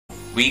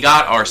We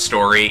got our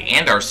story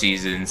and our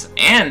seasons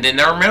and in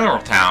our mineral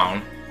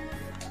town.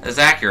 That's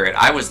accurate.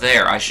 I was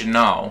there. I should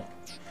know.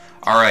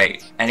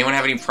 Alright. Anyone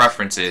have any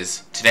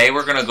preferences? Today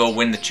we're gonna go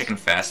win the Chicken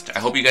Fest. I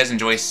hope you guys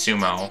enjoy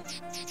sumo.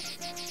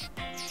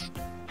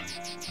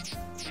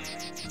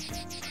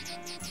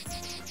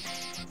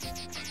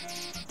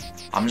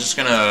 I'm just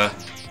gonna...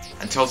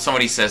 Until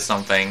somebody says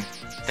something.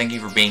 Thank you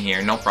for being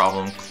here. No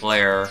problem.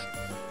 Claire.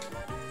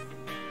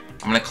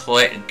 I'm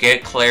gonna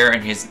get Claire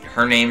and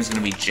her name's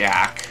gonna be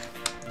Jack.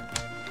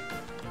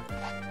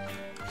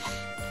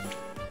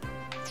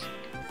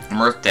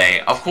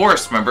 Birthday. Of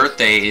course, my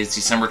birthday is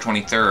December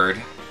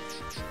 23rd.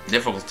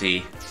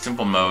 Difficulty.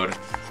 Simple mode.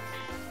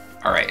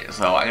 Alright,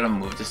 so I gotta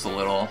move this a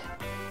little.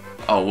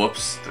 Oh,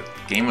 whoops. The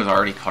game was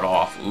already cut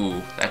off.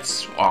 Ooh,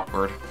 that's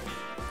awkward.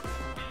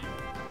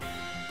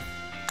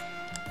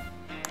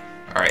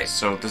 Alright,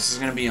 so this is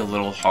gonna be a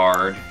little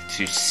hard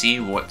to see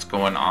what's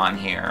going on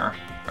here.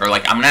 Or,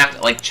 like, I'm gonna have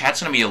to, like, chat's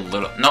gonna be a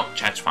little... Nope,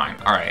 chat's fine.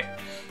 Alright.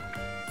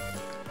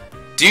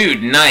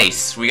 Dude,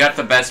 nice. We got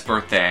the best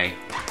birthday.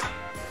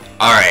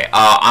 Alright,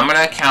 I'm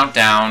gonna count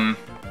down,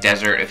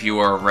 Desert, if you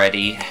are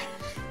ready.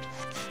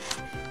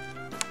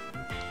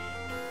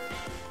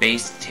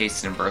 Base,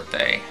 taste, and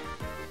birthday.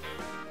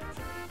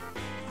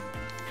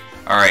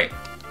 Alright,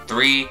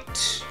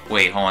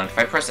 wait, hold on. If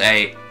I press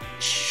A,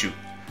 shoot.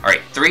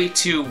 Alright, 3,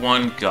 2,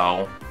 1,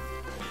 go.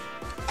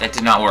 That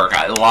did not work.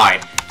 I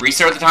lied.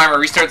 Restart the timer,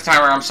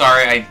 I'm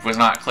sorry, I was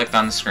not clicked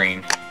on the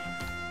screen.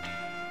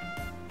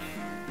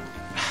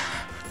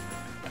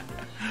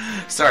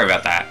 Sorry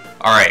about that.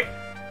 Alright.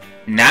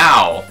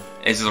 Now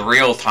is the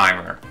real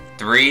timer.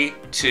 3,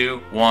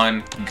 2,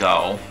 1,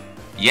 go.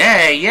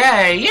 Yay,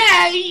 yay,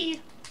 yay!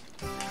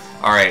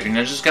 Alright,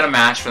 we're just gonna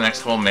match for the next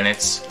couple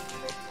minutes.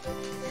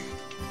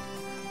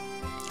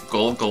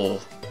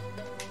 Goal.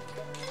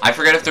 I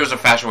forget if there's a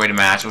faster way to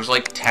match. It was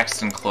like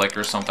text and click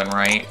or something,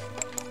 right?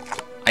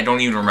 I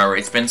don't even remember.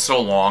 It's been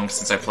so long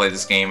since I played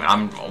this game.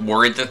 I'm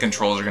worried the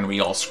controls are gonna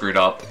be all screwed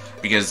up.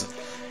 Because,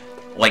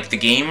 like, the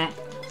game...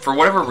 For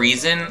whatever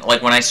reason,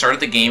 like, when I started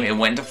the game, it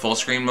went into full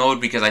screen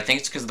mode because I think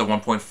it's because of the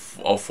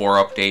 1.04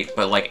 update,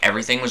 but, like,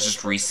 everything was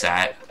just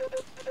reset.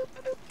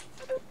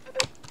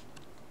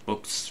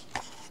 Oops.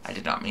 I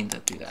did not mean to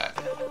do that.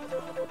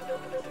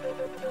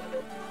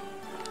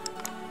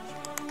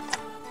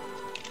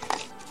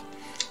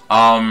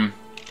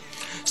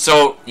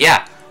 So,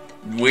 yeah.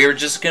 We're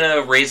just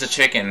gonna raise a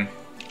chicken.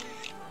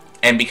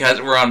 And because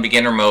we're on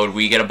beginner mode,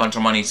 we get a bunch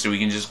of money so we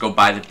can just go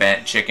buy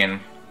the chicken.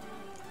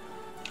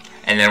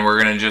 And then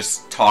we're gonna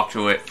just talk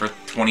to it for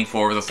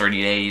 24 of the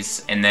 30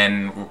 days, and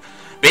then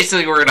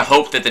basically we're gonna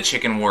hope that the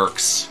chicken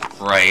works,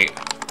 right?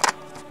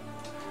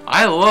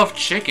 I love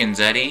chickens,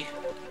 Eddie.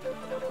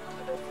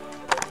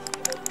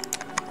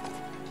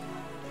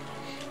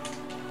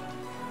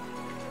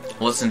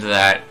 Listen to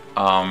that,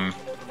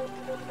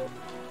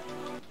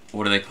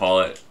 what do they call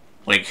it?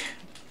 Like,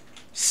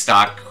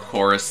 stock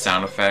chorus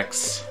sound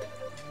effects.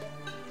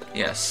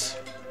 Yes.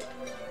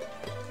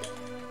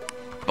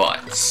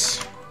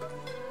 But...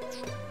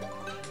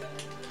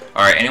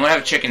 Alright, anyone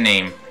have a chicken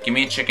name? Give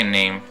me a chicken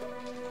name.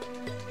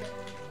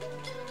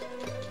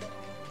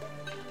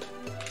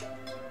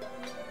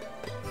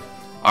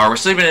 We're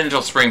sleeping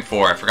until spring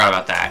 4. I forgot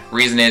about that.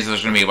 Reason is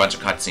there's gonna be a bunch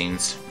of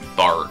cutscenes.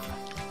 Bart.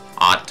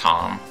 Odd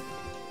Tom.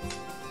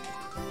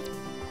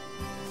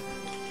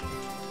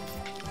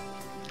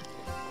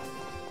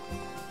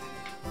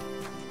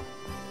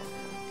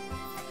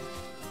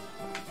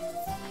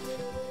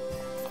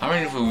 I don't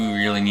know if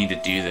we really need to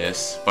do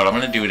this, but I'm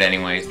gonna do it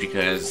anyways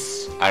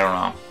because I don't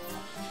know.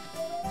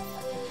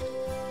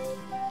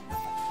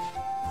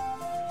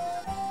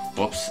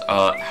 Whoops,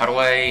 how do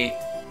I...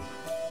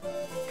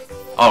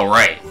 Oh,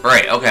 right,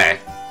 okay.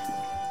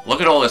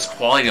 Look at all this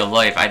quality of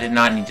life. I did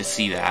not need to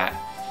see that.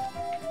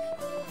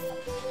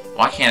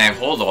 Why can't I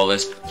hold all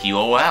this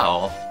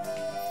QOL?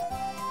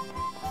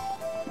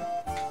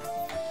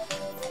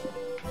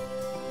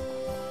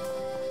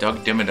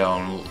 Doug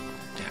Dimmadome,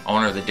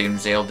 owner of the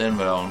Dimsdale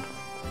Dimmadome.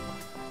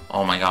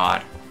 Oh my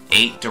god.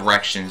 8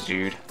 directions,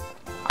 dude.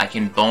 I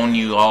can bone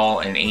you all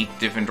in 8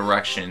 different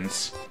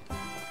directions.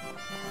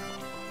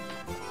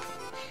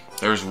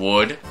 There's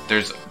wood,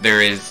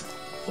 there is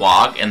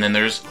log, and then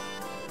there's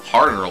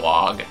harder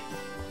log.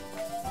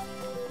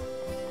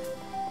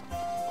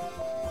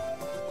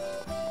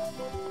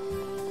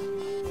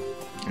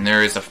 And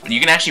there is you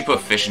can actually put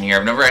fish in here.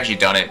 I've never actually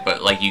done it,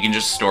 but like you can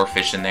just store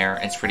fish in there.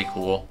 It's pretty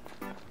cool.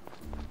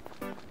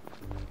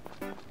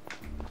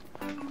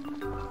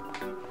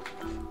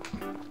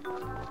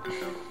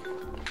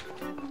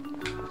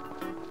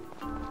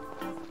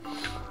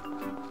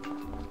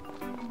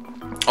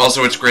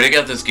 Also, what's great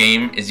about this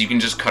game is you can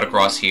just cut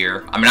across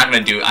here. I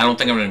don't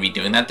think I'm gonna be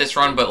doing that this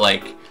run, but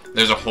like,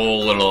 there's a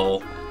whole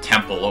little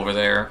temple over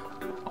there.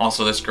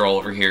 Also, this girl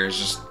over here is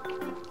just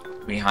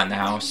behind the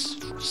house.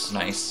 It's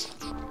nice.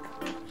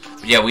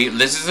 But yeah,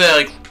 this is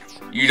like,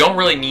 you don't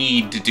really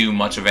need to do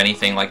much of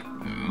anything like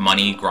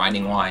money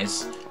grinding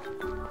wise,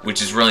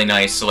 which is really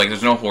nice. So like,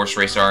 there's no horse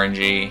race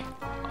RNG.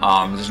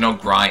 There's no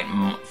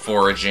grind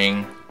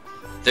foraging.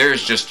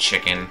 There's just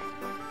chicken.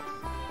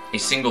 A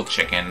single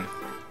chicken.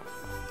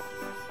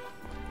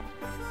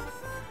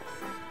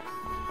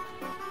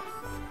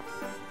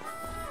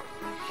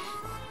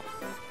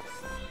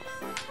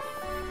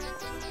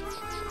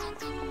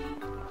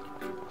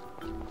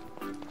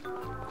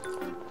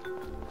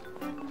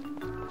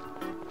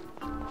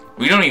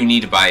 We don't even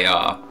need to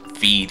buy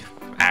feed,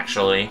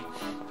 actually.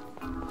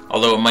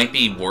 Although it might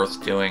be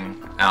worth doing,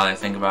 now that I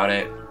think about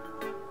it.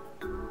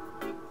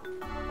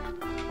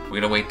 We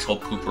gotta wait till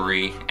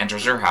Poopery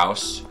enters her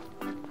house.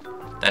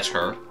 That's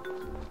her.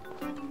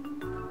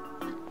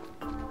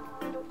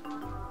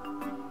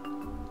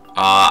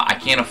 I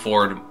can't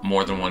afford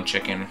more than one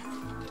chicken.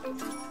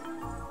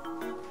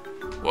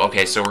 Well,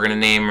 okay, so we're gonna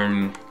name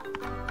him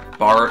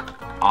Bart,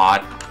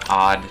 Odd,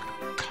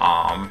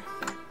 Tom.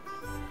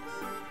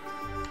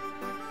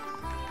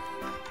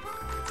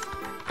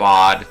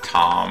 Bod,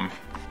 Tom.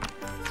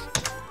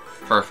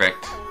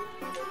 Perfect.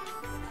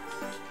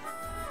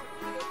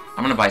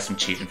 I'm gonna buy some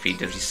chicken feed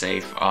to be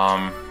safe.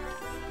 Might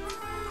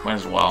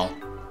as well.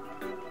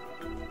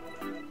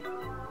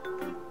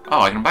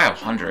 Oh, I can buy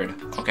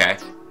 100. Okay.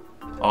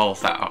 Oh,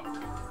 that.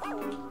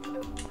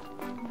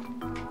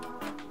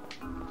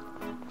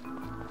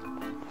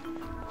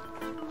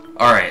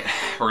 Alright,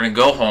 we're gonna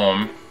go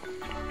home,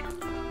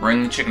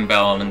 ring the chicken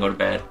bell, and then go to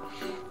bed.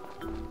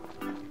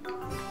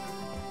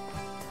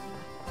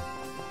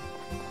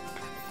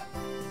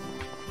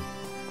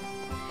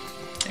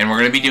 And we're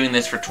going to be doing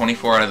this for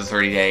 24 out of the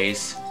 30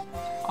 days.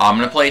 I'm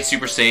going to play it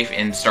super safe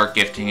and start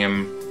gifting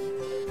him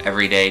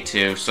every day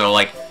too. So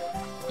like,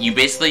 you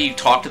basically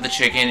talk to the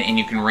chicken and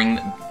you can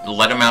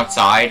let him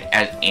outside.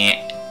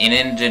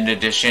 In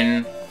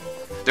addition,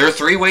 there are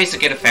 3 ways to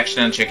get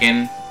affection on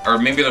chicken. Or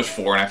maybe there's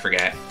 4 and I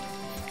forget.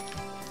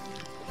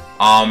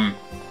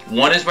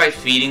 One is by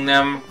feeding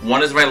them,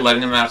 one is by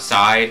letting them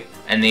outside,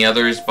 and the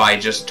other is by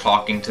just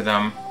talking to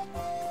them.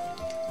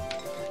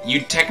 You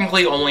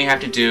technically only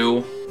have to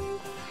do...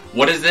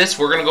 What is this?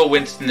 We're gonna go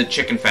win the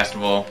Chicken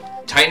Festival.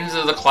 Titans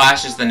of the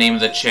Clash is the name of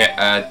the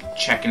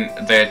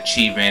the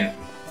achievement.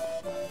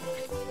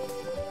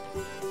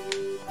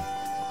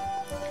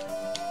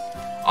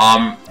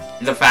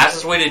 The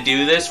fastest way to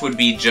do this would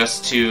be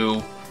just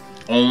to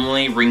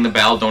only ring the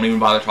bell, don't even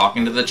bother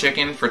talking to the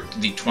chicken for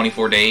the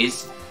 24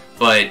 days,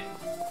 but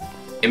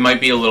it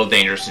might be a little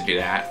dangerous to do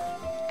that.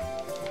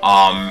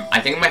 I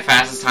think my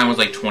fastest time was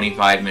like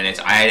 25 minutes.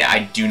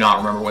 I do not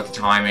remember what the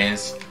time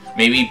is.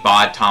 Maybe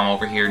Bod Tom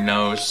over here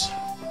knows.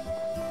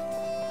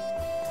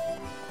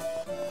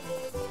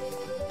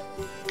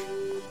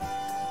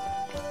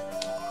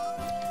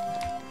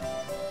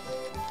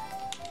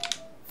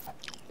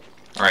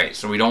 Alright,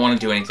 so we don't want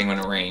to do anything when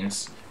it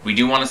rains. We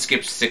do want to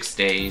skip 6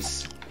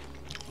 days.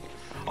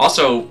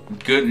 Also,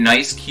 good,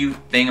 nice, cute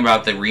thing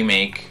about the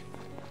remake.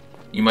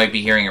 You might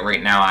be hearing it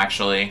right now,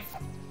 actually.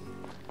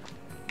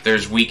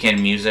 There's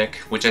weekend music,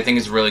 which I think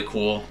is really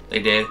cool. They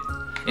did.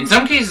 In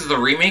some cases, the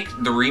remake's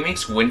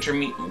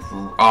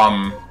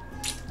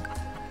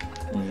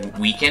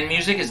weekend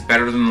music is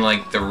better than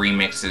like the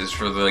remixes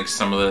for like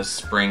some of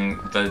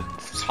the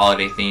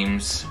holiday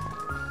themes.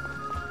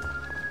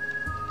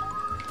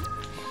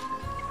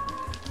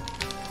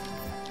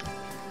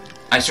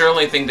 I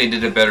certainly think they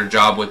did a better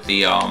job with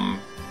the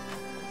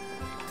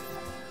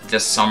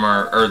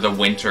summer or the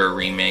winter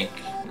remix,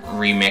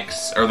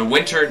 or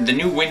the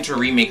new winter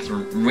remake,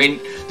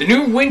 the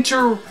new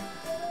winter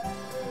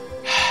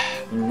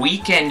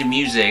weekend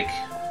music,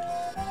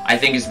 I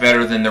think is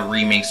better than the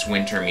remixed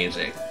winter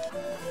music.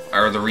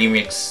 Or the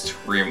remixed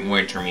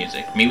winter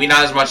music. Maybe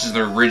not as much as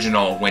the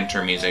original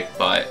winter music,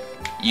 but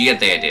you get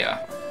the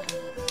idea.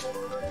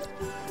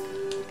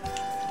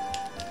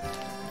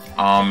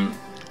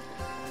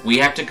 We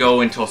have to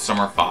go until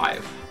Summer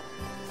 5.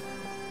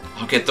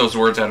 I'll get those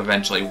words out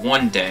eventually.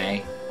 One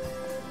day.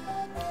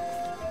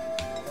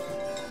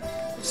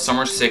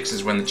 Summer 6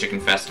 is when the Chicken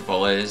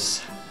Festival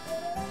is.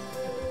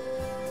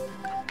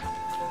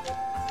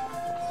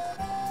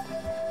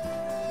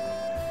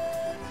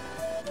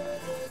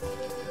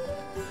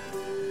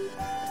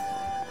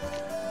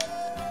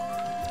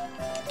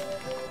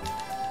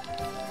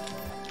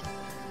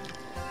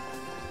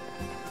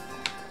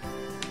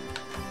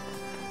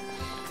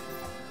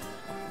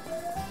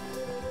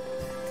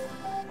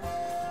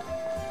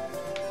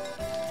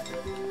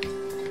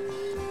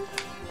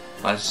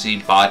 Let's see,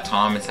 Bod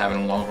Tom is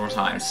having one more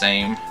time.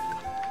 Same.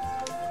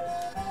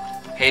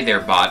 Hey there,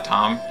 Bod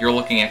Tom. You're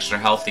looking extra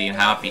healthy and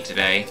happy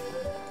today.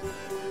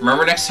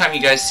 Remember, next time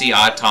you guys see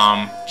Odd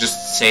Tom,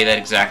 just say that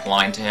exact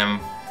line to him.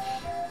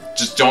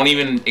 Just don't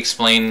even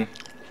explain.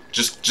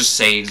 Just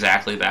say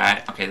exactly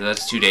that. Okay,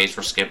 that's 2 days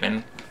we're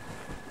skipping.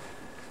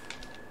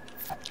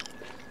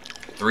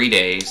 3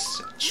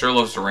 days. Sure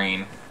loves to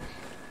rain.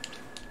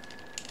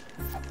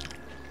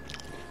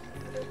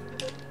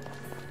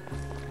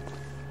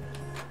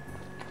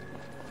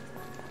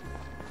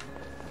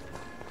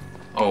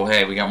 Oh,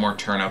 hey, we got more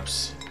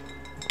turnips.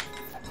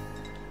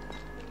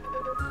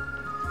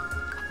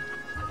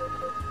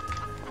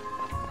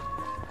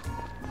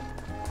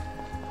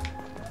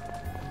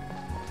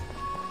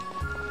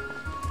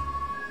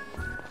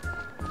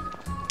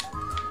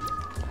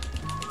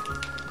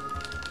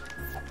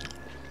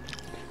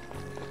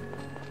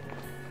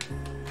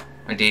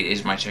 My date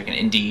is my chicken.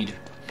 Indeed.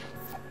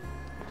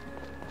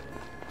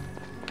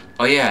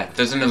 Oh yeah,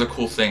 there's another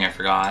cool thing I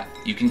forgot.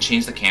 You can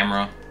change the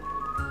camera.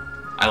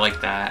 I like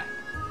that.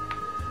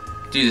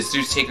 Dude, this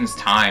dude's taking his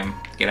time.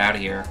 Get out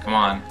of here. Come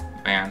on,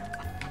 man.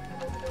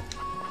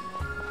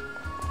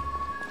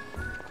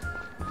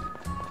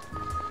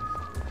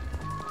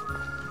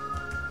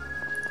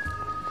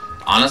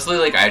 Honestly,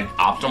 like,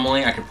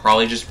 optimally, I could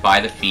probably just buy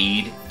the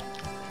feed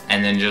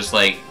and then just,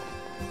 like,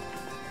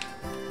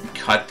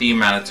 cut the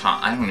amount of time.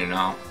 I don't even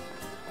know.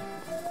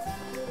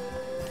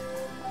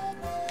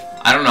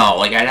 I don't know.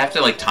 Like, I'd have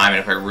to, like, time it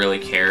if I really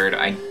cared.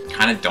 I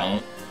kind of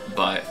don't,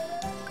 but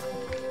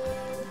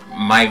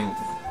my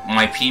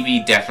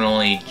PB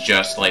definitely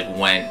just, like,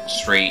 went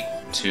straight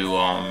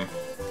to,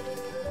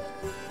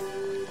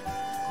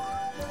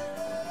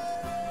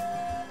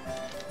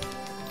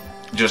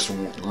 just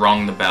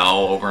rung the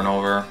bell over and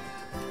over.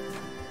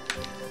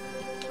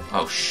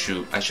 Oh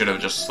shoot, I should have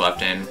just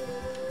slept in.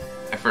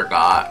 I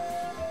forgot.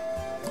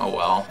 Oh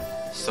well,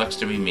 sucks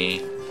to be me.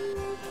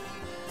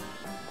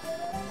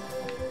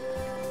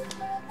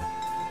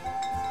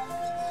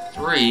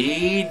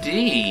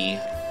 $3D.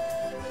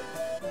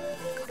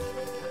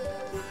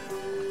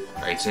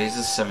 Alright, today's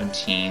the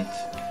 17th.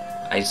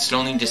 I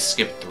still need to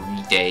skip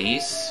 3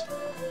 days.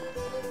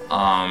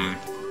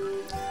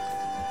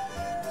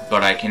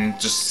 But I can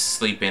just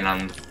sleep in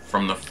on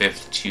from the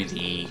 5th to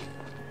the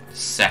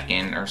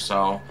 2nd or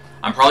so.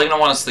 I'm probably gonna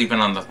want to sleep in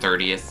on the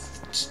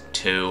 30th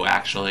too,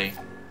 actually.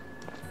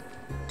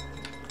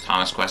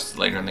 Thomas Quest is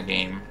later in the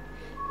game.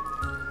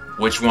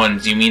 Which one?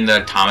 Do you mean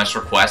the Thomas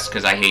Request?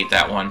 Because I hate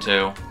that one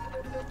too.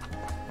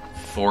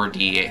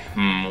 4D.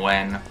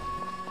 When?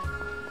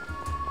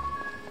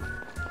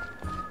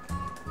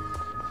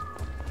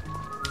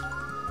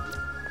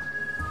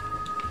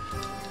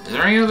 Is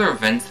there any other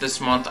events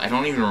this month? I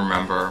don't even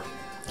remember.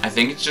 I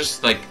think it's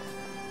just like...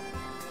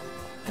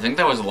 I think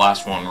that was the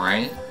last one,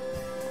 right?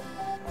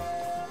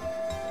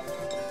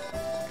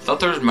 I thought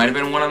there might have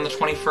been one on the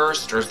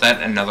 21st, or is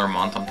that another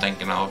month I'm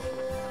thinking of?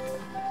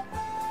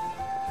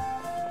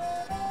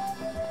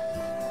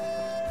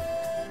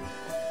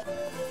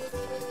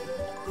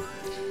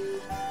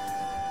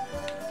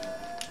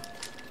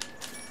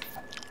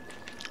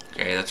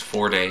 Okay, that's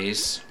 4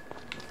 days.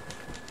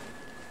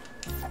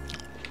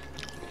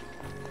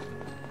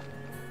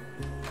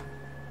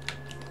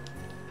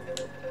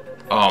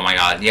 Oh my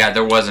god, yeah,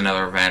 there was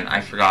another event.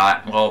 I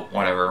forgot. Well,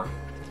 whatever.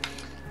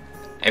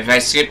 If I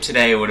skipped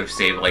today, it would have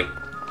saved, like,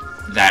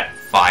 that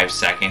 5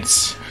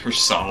 seconds or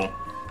so.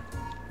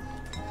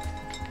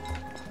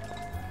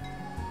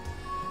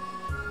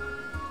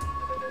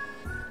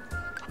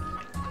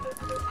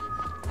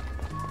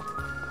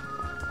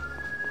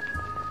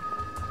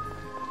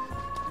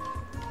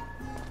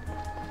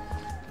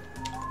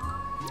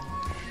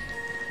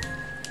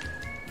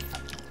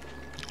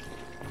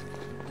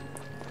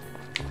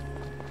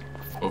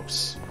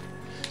 Oops.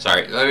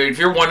 Sorry. If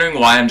you're wondering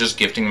why I'm just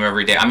gifting them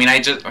every day, I mean,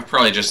 I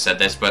probably just said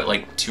this, but,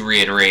 like, to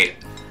reiterate,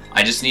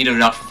 I just need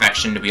enough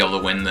affection to be able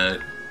to win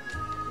the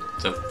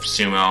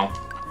sumo.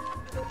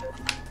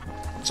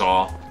 That's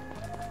all.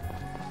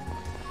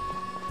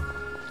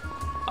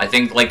 I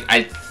think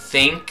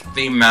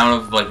the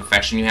amount of, like,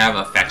 affection you have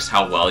affects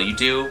how well you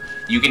do.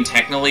 You can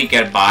technically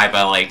get by,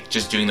 like,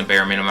 just doing the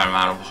bare minimum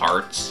amount of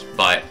hearts,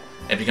 but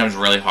it becomes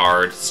really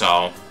hard,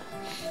 so...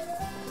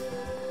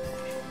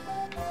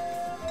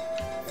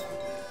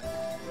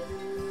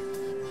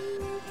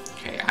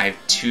 I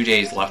have 2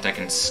 days left I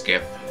can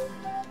skip.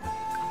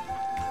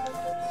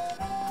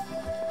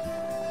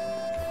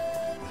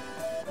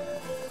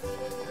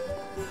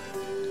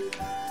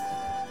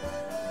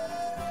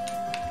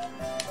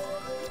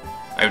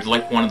 I would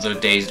like one of the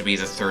days to be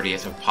the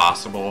 30th if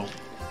possible.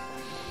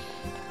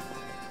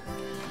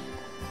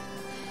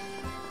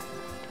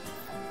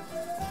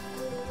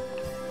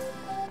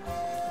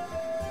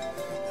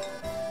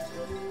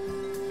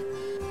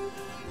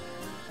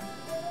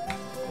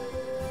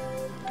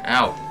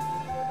 Ow.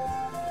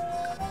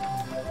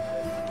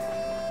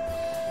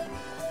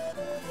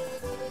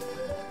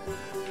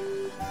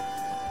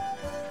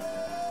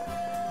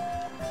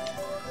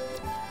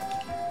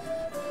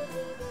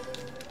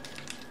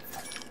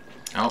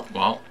 Oh,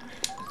 well,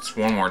 it's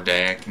one more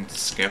day I can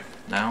skip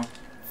now.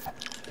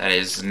 That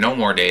is, no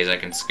more days I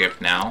can skip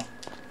now.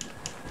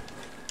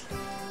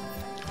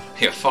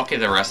 Yeah, fuck it,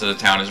 the rest of the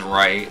town is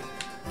right.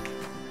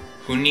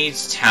 Who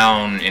needs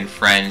town and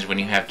friends when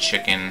you have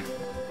chicken?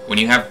 When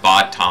you have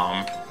bot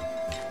Tom?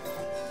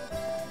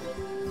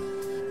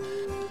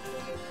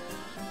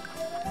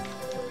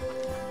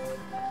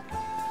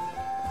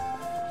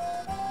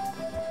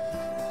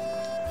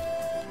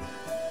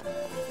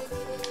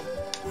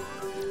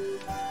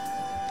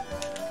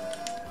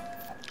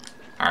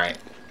 Alright.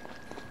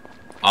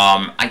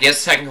 I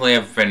guess technically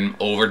I've been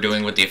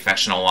overdoing with the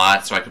affection a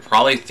lot, so I could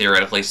probably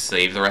theoretically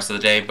save the rest of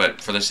the day,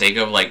 but for the sake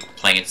of, like,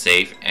 playing it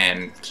safe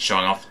and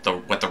showing off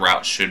what the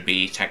route should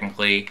be,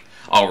 technically...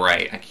 Oh,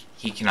 right.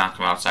 He cannot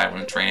come outside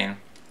when it's raining.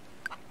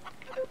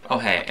 Oh,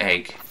 hey,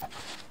 egg.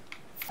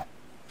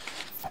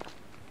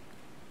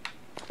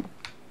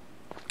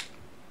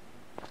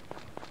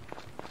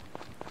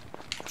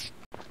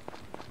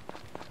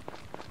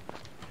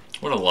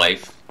 What a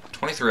life.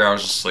 23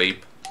 hours of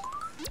sleep.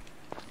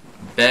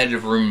 Bed,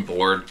 room,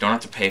 board. Don't have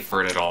to pay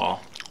for it at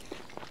all.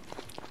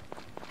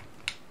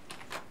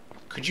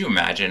 Could you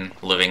imagine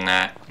living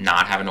that?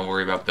 Not having to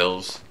worry about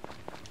bills?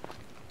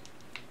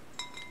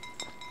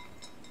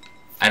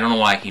 I don't know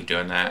why I keep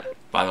doing that,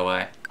 by the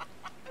way.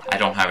 I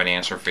don't have an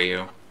answer for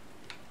you.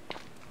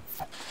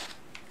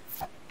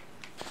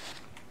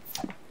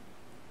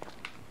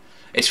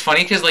 It's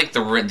funny because, like,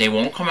 they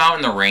won't come out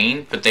in the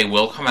rain, but they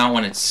will come out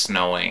when it's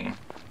snowing.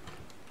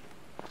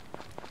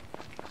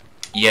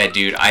 Yeah,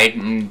 dude,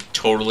 I'm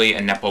totally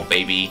a Nepo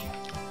baby.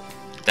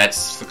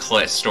 That's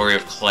the story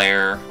of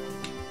Claire.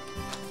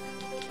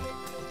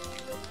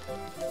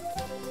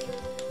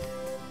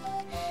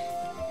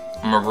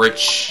 I'm a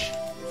rich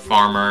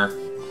farmer.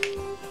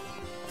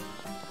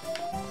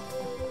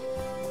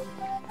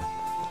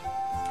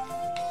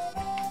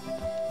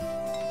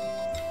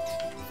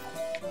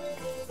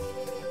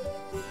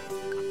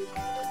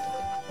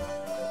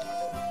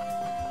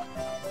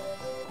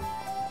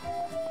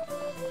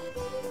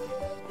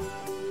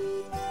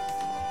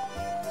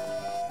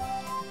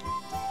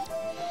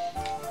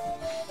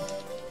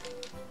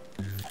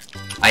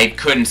 I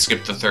couldn't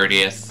skip the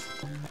 30th.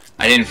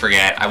 I didn't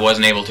forget. I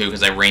wasn't able to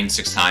because I reigned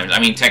 6 times. I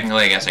mean,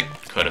 technically, I guess I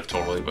could have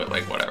totally, but,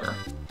 like, whatever.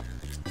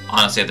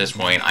 Honestly, at this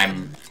point,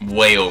 I'm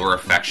way over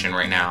affection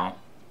right now.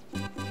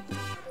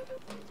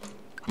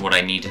 What I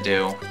need to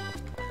do.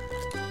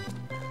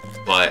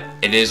 But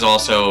it is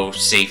also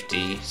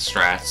safety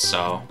strats,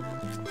 so...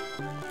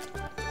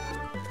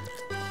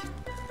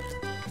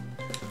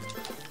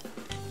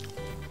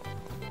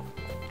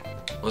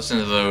 Listen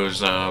to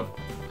those, I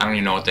don't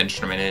even know what the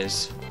instrument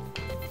is.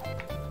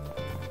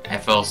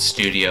 FL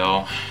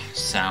Studio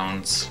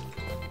sounds.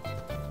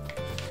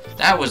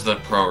 That was the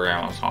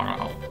program I was talking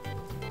about.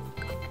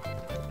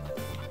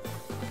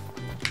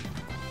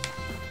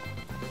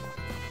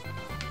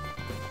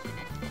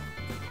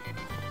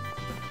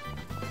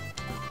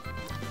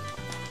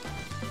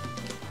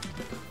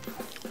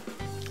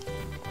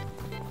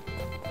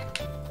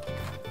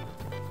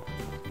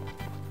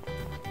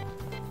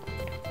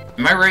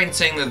 Am I right in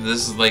saying that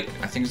this is like,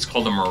 I think it's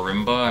called a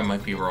marimba? I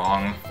might be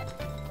wrong.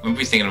 I might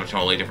be thinking of a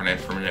totally different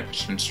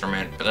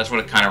instrument, but that's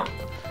what it kind of...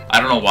 I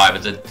don't know why,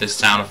 but the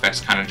sound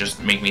effects kind of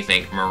just make me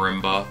think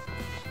marimba.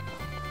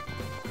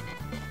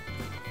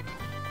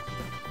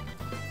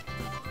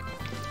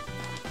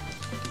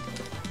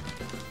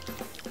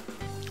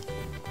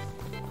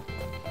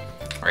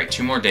 Alright,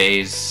 2 more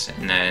days,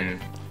 and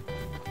then...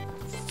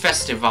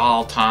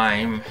 festival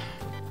time.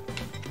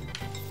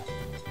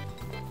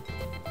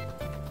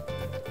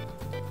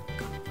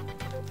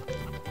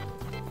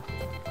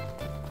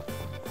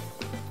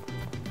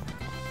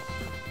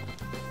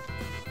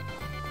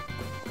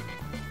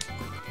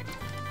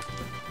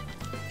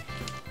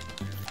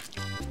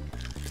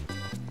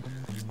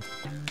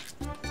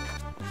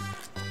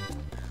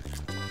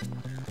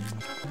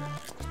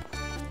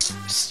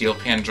 Steel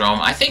pan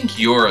drum. I think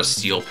you're a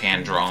steel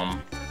pan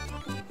drum.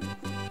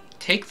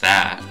 Take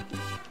that.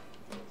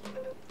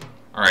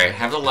 Alright,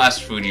 have the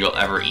last food you'll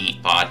ever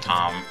eat, Bod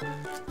Tom.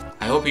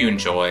 I hope you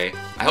enjoy.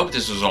 I hope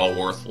this was all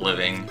worth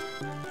living.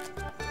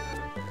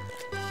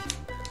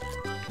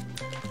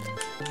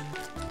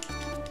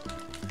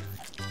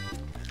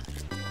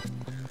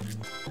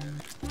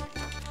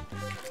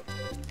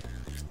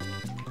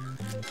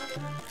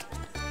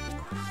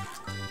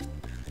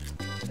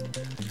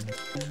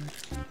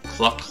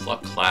 Cluck,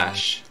 cluck,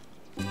 clash.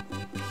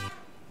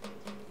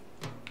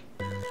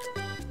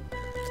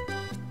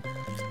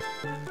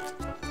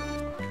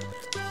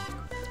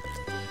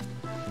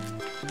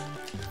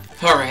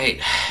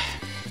 Alright.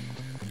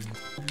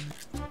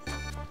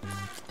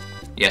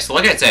 Yeah, so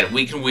like I said,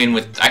 we can win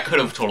with... I could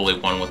have totally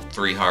won with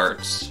 3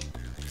 hearts.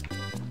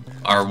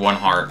 Or 1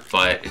 heart,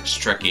 but it's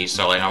tricky,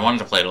 so like I wanted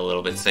to play it a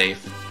little bit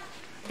safe.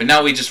 But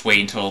now we just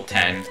wait until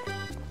 10.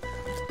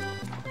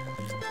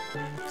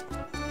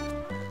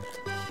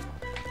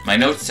 My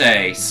notes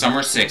say,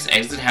 Summer 6,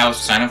 exit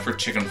house, sign up for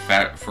chicken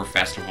for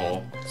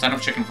festival. Sign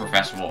up chicken for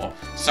festival.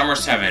 Summer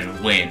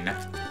 7, win.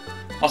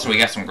 Also, we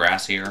got some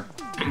grass here.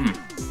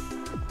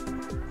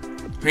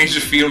 We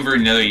just feed them for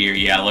another year.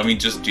 Yeah, let me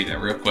just do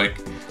that real quick.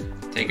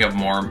 Take up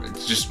more,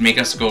 just make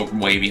us go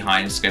way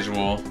behind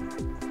schedule.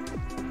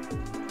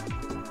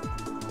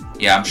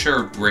 Yeah, I'm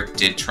sure Rick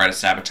did try to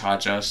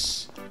sabotage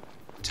us.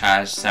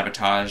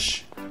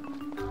 Sabotage.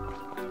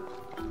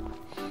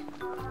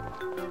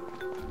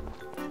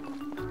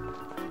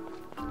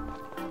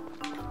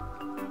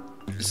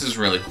 This is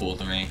really cool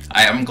to me.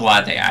 I'm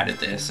glad they added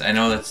this. I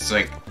know that's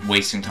like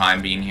wasting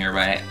time being here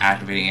by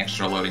activating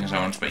extra loading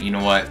zones, but you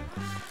know what?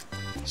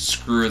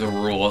 Screw the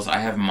rules. I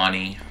have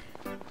money.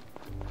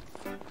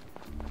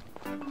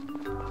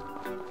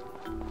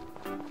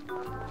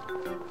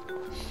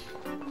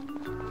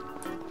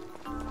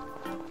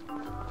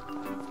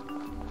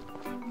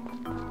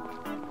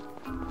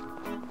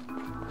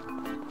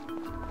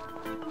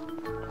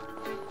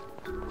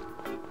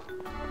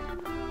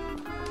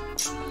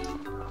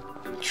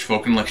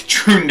 Spoken like a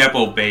true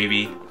Nepo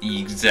baby.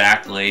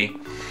 Exactly.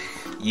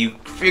 You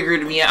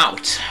figured me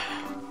out.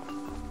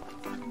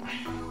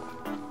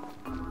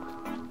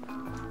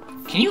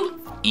 Can you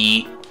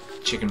eat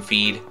chicken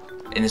feed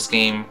in this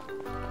game?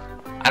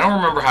 I don't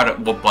remember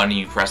what button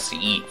you press to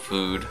eat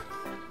food.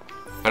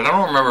 But I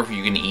don't remember if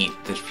you can eat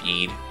the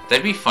feed.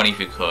 That'd be funny if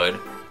you could.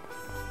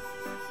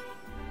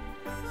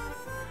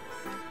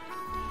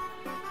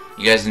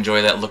 You guys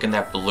enjoy that look in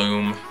that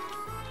bloom?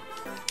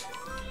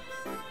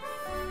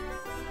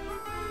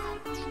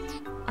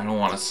 I don't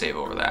want to save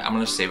over that. I'm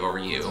going to save over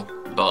you.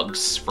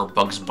 Bugs. For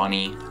Bugs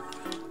Bunny.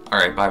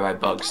 Alright, bye-bye,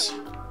 Bugs.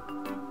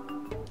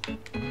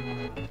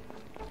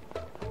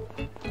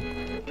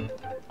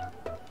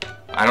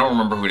 I don't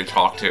remember who to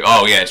talk to.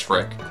 Oh, yeah, it's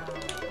Rick.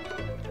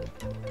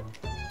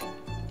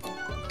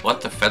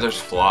 Let the feathers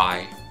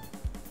fly.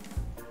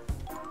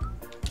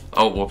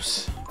 Oh,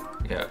 whoops.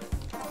 Yeah.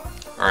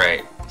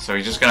 Alright, so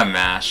we just gotta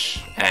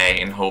mash A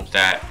and hope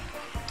that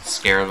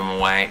scare them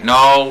away.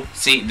 No!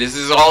 See, this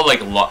is all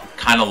like luck,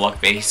 kind of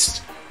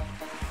luck-based.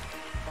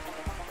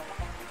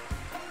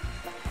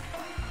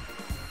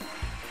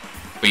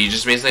 But you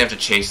just basically have to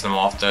chase them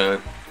off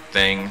the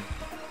thing.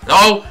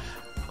 No!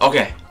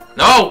 Okay.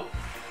 No!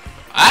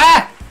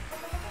 Ah!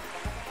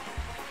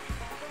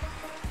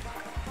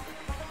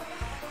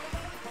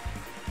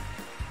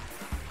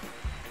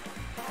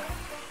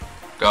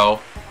 Go.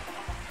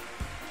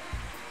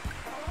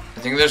 I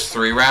think there's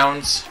 3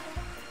 rounds.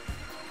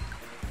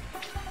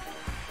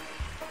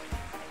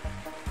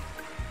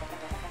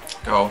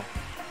 Go.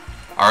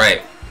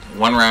 Alright.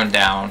 1 round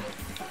down.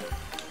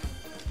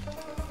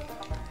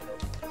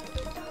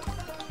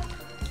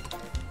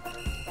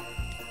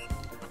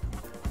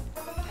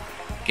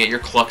 Get your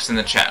clucks in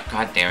the chat.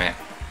 God damn it.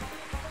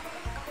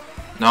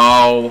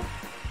 No.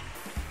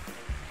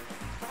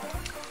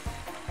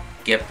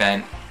 Get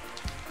bent.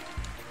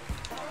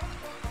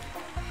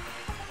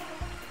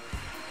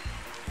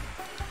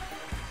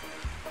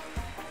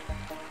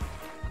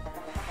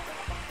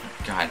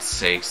 God's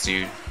sakes,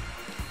 dude.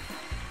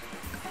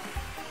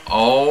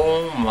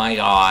 Oh my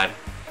god.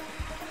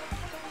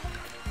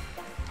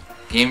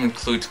 Game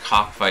includes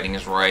cockfighting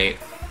is right.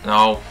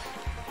 No.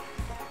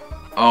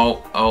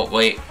 Oh,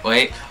 wait.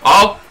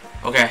 Oh!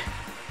 Okay.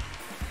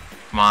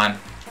 Come on.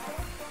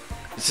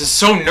 This is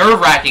so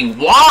nerve-wracking.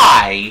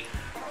 Why?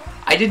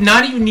 I did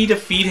not even need to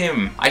feed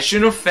him. I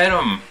shouldn't have fed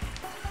him.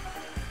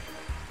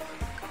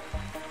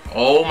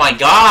 Oh my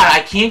god, I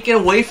can't get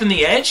away from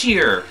the edge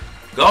here.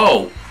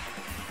 Go.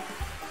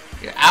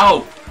 Get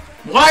out.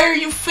 Why are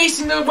you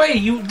facing the way?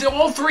 You did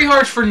all 3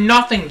 hearts for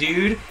nothing,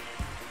 dude.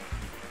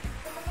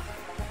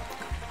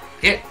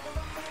 Get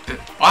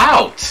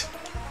out.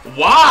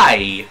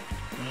 Why?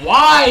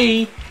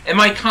 Why am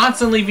I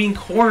constantly being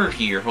cornered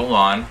here? Hold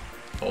on.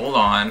 Hold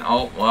on.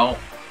 Oh, well.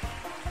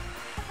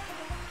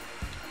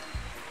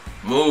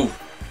 Move.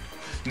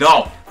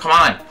 No. Come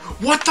on.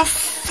 What the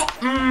fuck?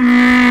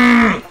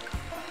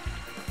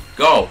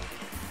 Go.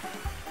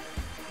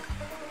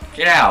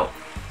 Get out.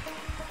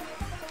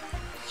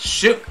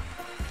 Shoot.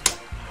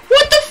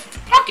 What the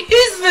fuck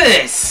is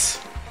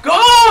this?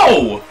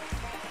 Go!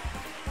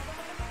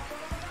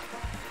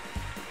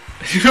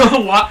 You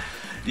know what?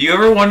 Do you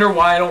ever wonder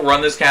why I don't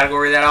run this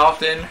category that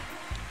often?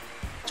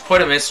 It's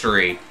quite a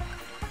mystery.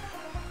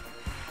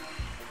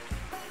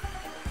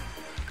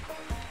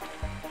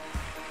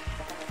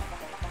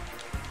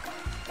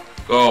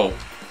 Go.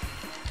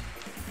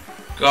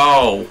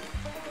 Go.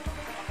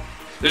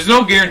 There's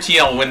no guarantee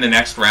I'll win the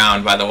next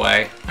round, by the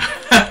way.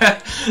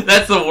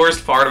 That's the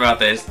worst part about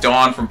this.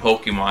 Dawn from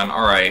Pokemon.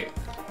 Alright.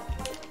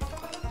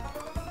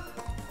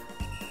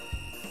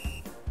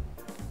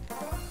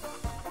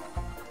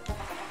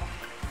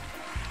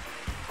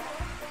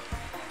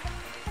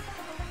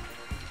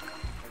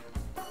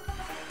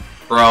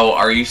 Bro,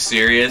 are you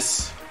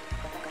serious?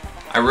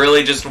 I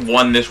really just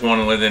won this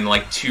one within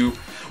like 2...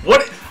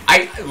 What?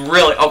 I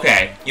really...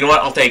 Okay, you know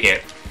what? I'll take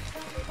it.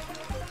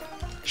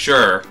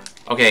 Sure.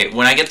 Okay,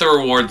 when I get the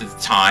reward at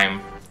the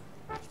time...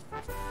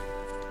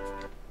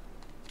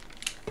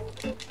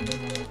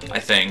 I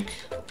think.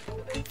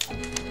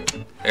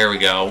 There we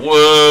go.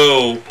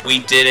 Whoa! We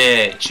did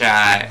it,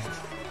 chat.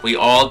 We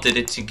all did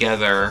it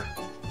together.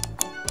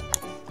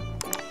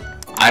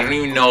 I don't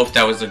even know if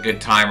that was a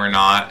good time or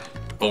not.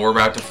 But we're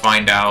about to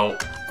find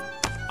out.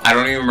 I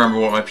don't even remember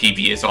what my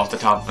PB is off the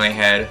top of my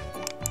head.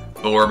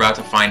 But we're about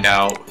to find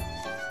out.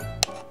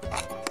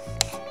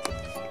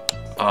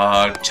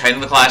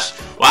 Titan the Clash.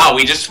 Wow,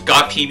 we just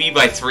got PB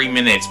by 3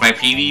 minutes. My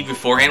PB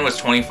beforehand was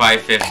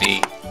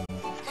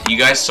 25.50. You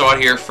guys saw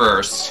it here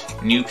first.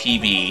 New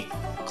PB.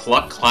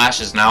 Cluck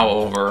Clash is now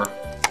over.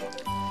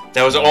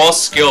 That was all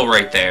skill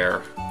right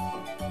there.